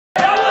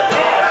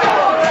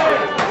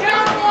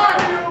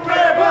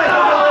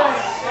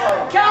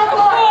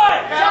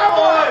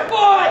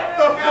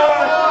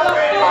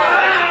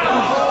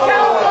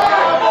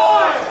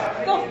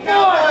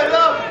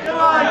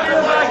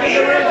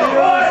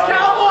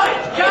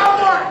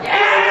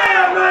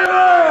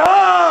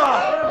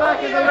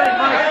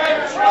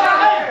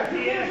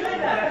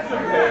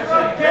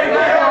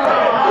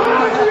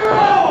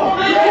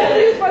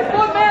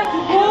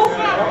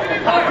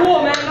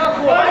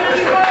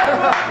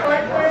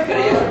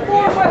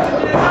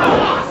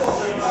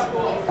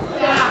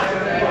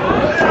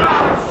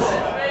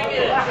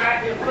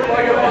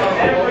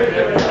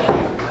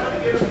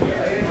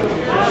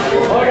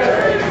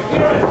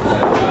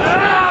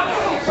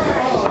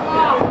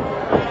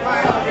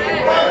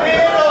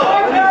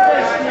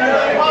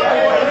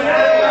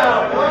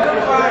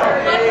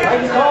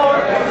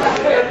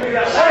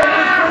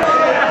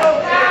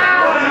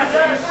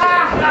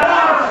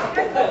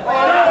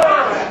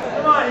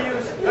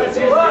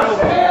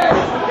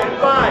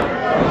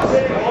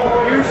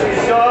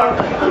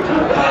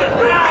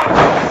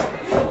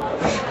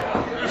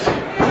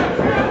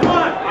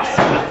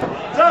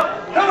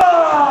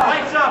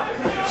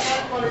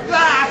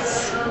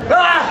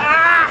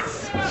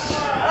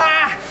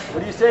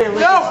say,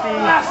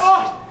 Steen?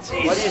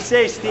 What do you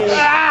say, Steen?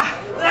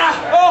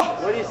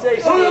 What do you say,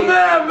 Steen? You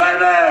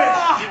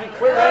can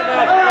quit right now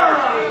if you want,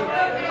 Steen.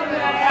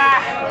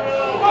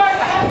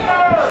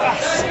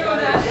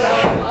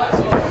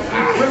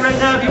 Quit right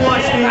now if you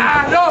want, Steen.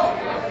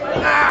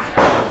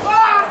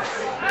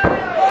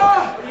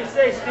 What do you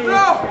say, Steen?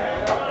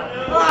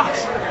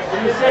 What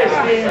do you say,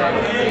 Steen?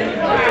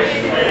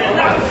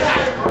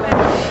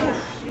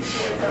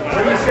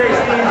 What do you say,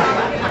 Steen?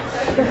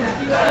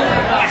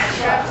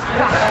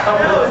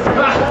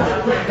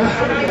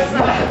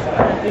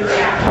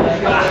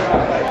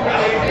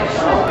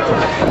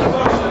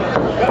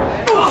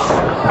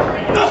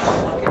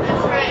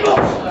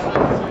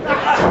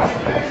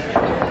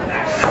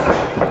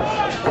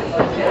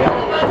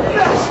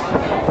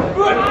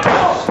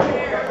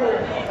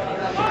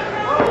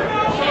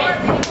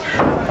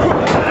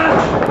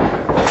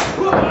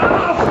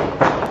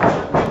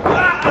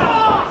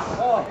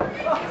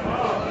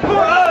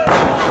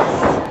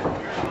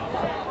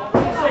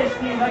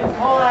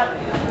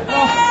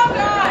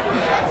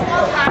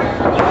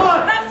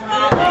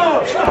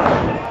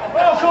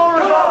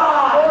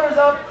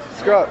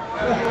 Scrub.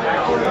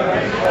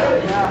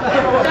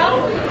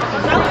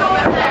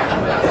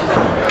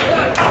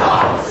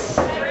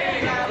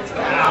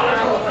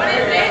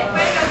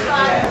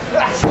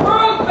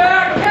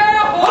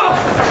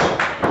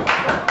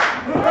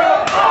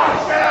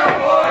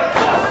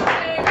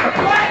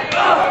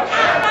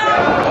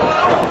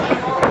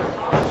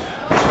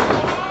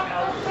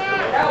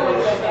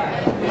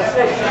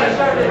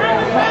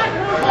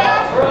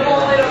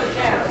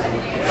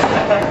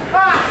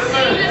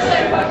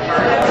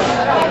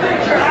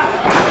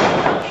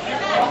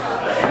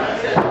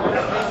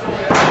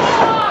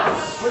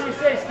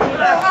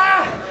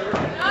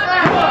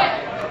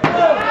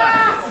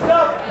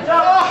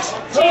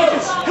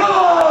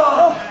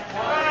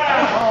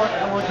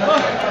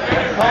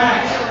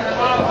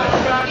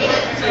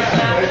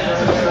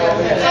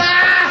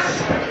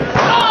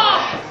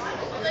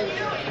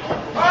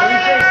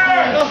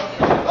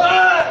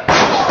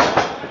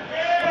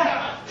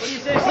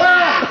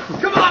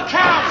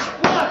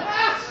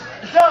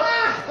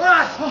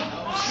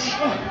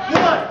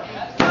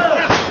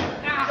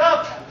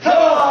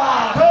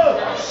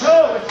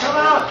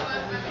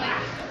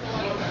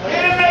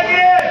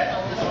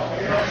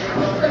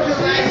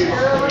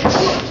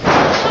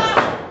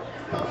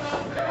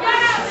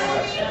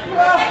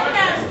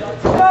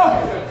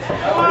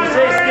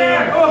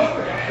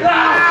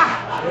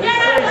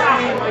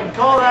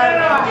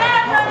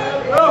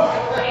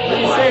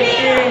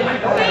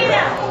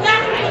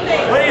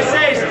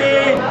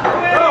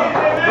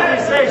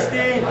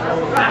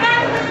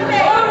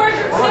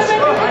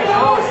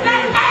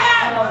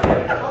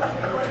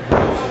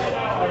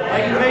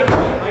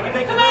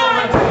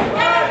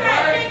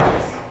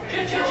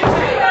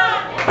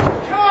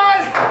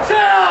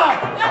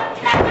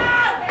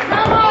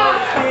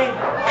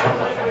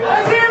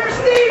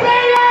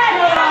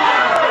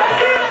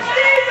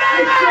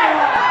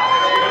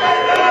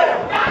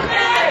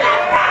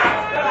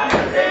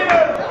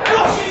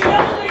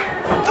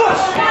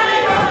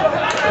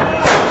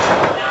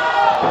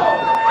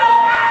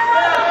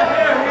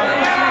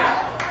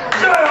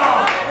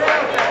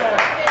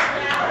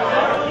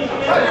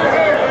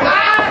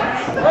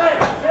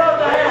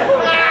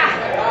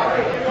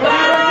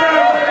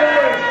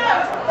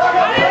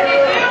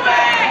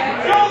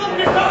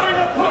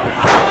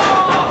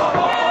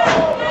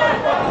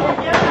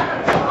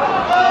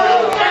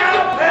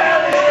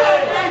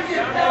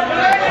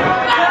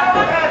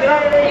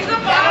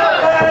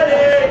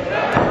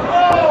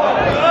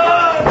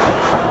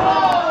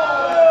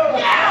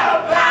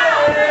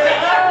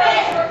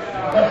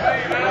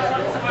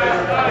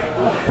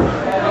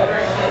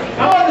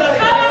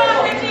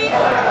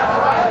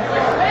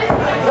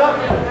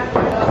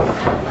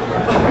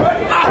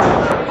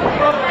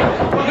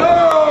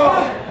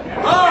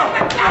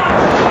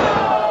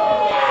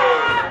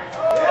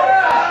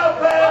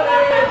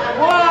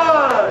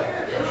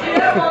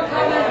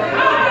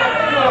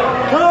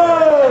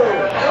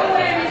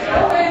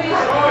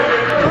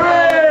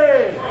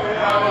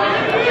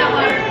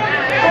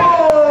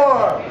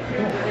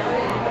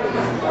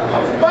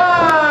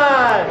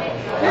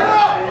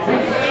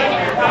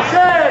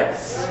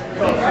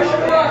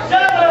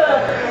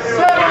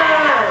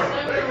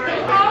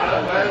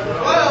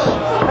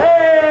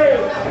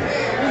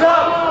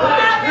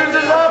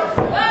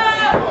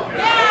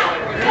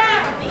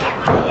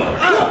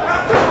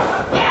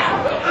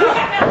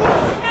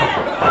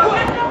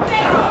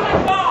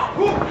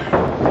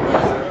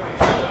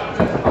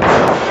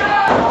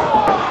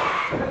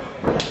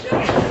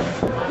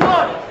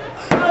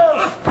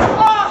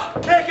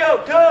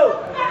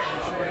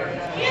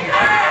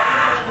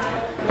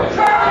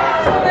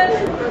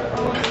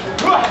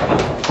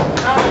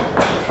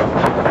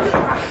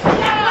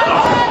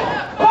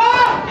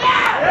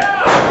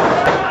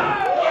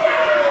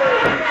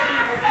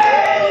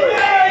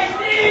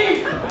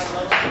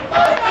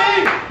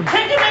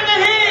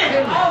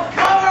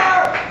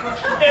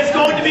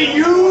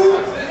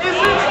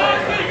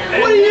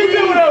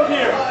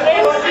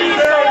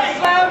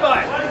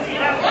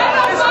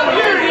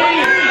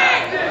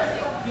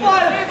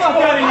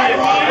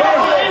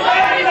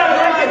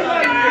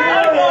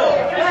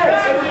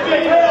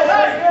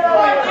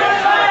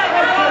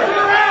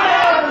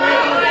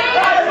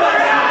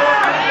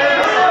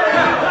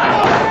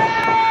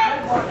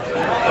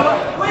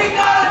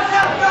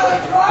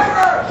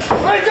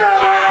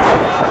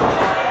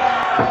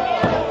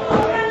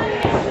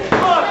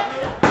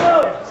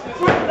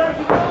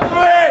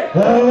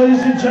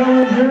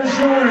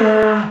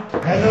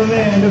 settled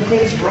in to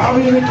face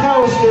Robbie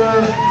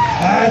McAllister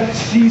at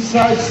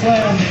Seaside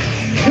Slam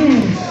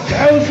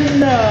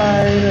 2009.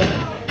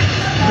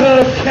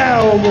 The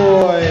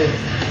Cowboy,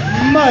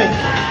 Mike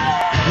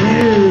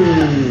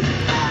Hughes.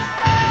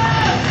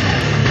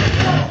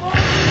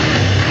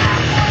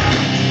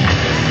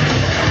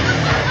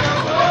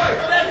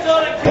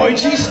 Boy,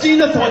 gee,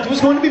 Steen, I thought it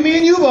was going to be me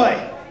and you, boy. What the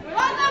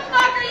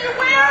fuck are you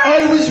wearing?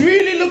 I was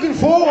really looking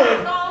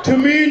forward to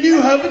me and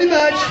you having a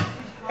match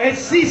at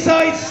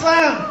Seaside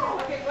Slam.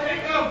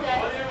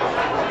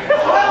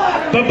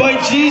 But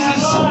by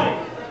Jesus,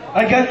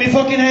 I got me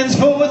fucking hands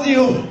full with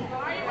you.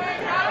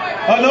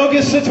 On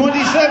August the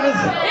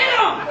 27th.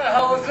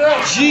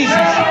 Jesus.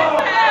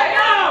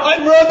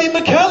 I'm Robbie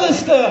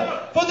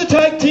McAllister for the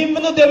tag team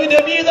from the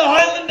WWE, the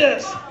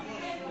Highlanders.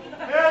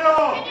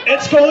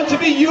 It's going to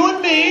be you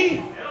and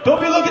me.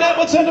 Don't be looking at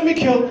what's under me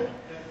kilt.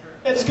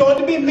 It's going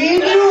to be me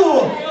and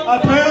you.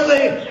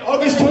 Apparently,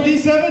 August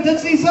 27th at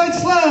Seaside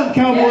Slam,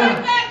 Cowboy.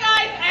 That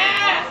guy's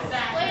ass!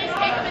 Please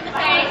kick him in the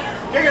face.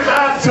 Kick his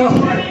ass.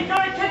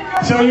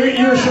 So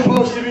you're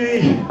supposed to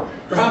be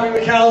Robbie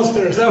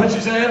McAllister. Is that what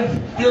you're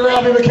saying? You're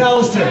Robbie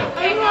McAllister.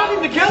 I'm Robbie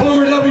McAllister.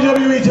 Former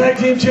WWE Tag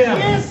Team Champ.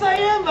 Yes, I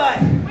am, bud. I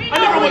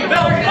never won the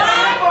belt.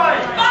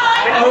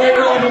 All right,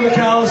 Robbie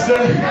McAllister.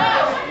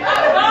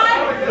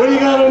 What do you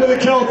got under the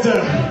kilt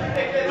there?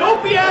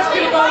 Don't be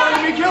asking about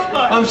under the kilt,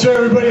 bud. I'm sure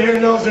everybody here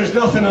knows there's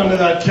nothing under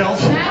that kilt.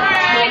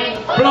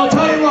 But I'll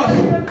tell you what.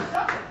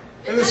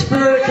 In the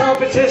spirit of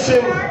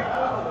competition,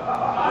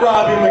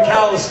 Robbie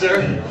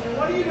McAllister.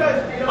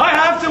 I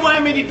have to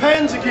Miami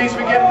Depends in case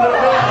we get a little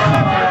bit.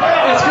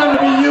 It's going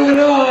to be you and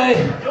I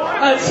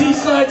at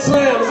Seaside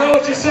Slam. Is that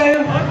what you're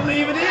saying? I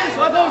believe it is.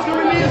 I thought it was going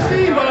to be me and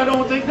Steen, but I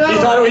don't think that. You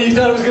thought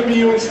it was going to be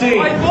you and Steen?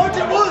 I thought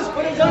it was,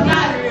 but it doesn't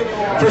matter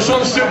anymore. For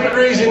some stupid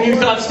reason, you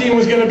thought Steen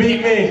was going to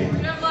beat me.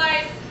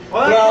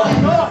 Well,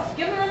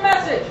 Give him a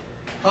message.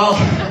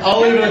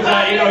 I'll leave it at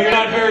that. You know, you're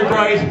not very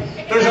bright.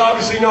 There's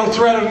obviously no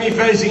threat of me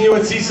facing you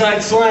at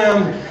Seaside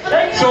Slam.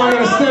 So I'm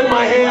going to extend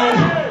my hand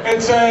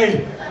and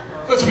say,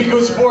 let's be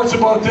good sports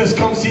about this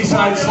come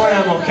Seaside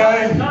Slam,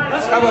 okay?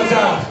 How about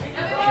that?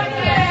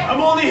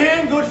 I'm only here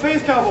in good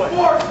faith, Cowboy.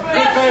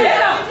 Good faith.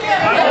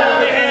 I'm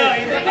only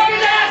here.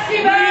 Me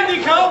and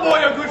the Cowboy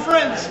are good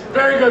friends.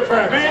 Very good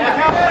friends. Me and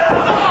the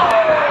Cowboy.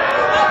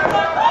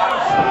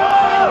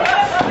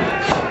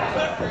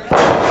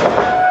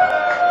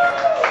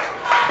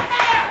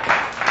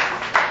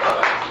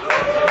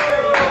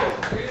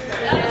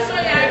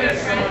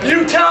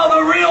 You tell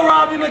the real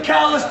Robbie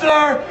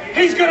McAllister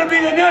he's going to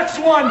be the next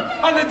one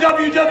on the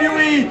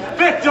WWE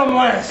victim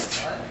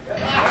list.